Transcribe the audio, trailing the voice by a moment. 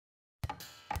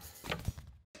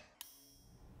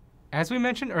As we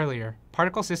mentioned earlier,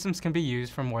 particle systems can be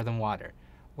used for more than water.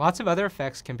 Lots of other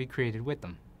effects can be created with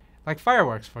them, like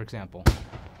fireworks, for example.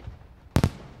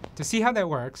 To see how that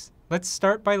works, let's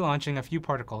start by launching a few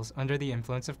particles under the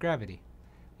influence of gravity.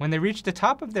 When they reach the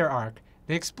top of their arc,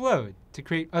 they explode to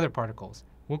create other particles.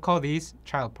 We'll call these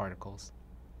child particles.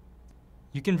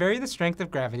 You can vary the strength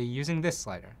of gravity using this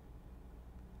slider.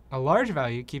 A large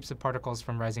value keeps the particles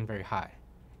from rising very high,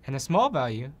 and a small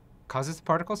value causes the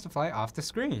particles to fly off the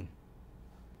screen.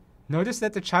 Notice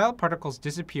that the child particles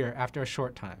disappear after a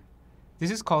short time. This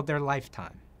is called their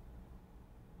lifetime.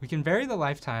 We can vary the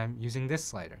lifetime using this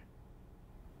slider.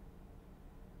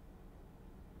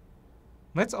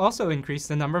 Let's also increase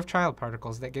the number of child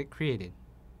particles that get created.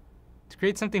 To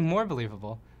create something more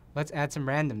believable, let's add some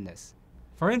randomness.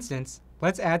 For instance,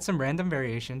 let's add some random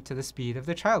variation to the speed of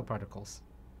the child particles.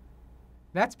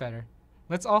 That's better.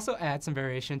 Let's also add some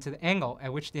variation to the angle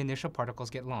at which the initial particles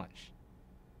get launched.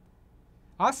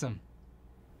 Awesome!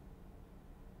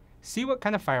 See what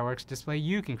kind of fireworks display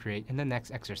you can create in the next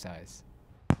exercise.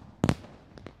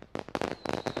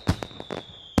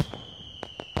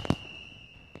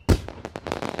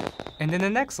 And in the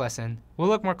next lesson, we'll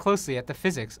look more closely at the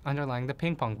physics underlying the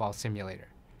ping pong ball simulator,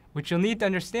 which you'll need to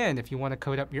understand if you want to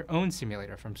code up your own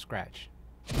simulator from scratch.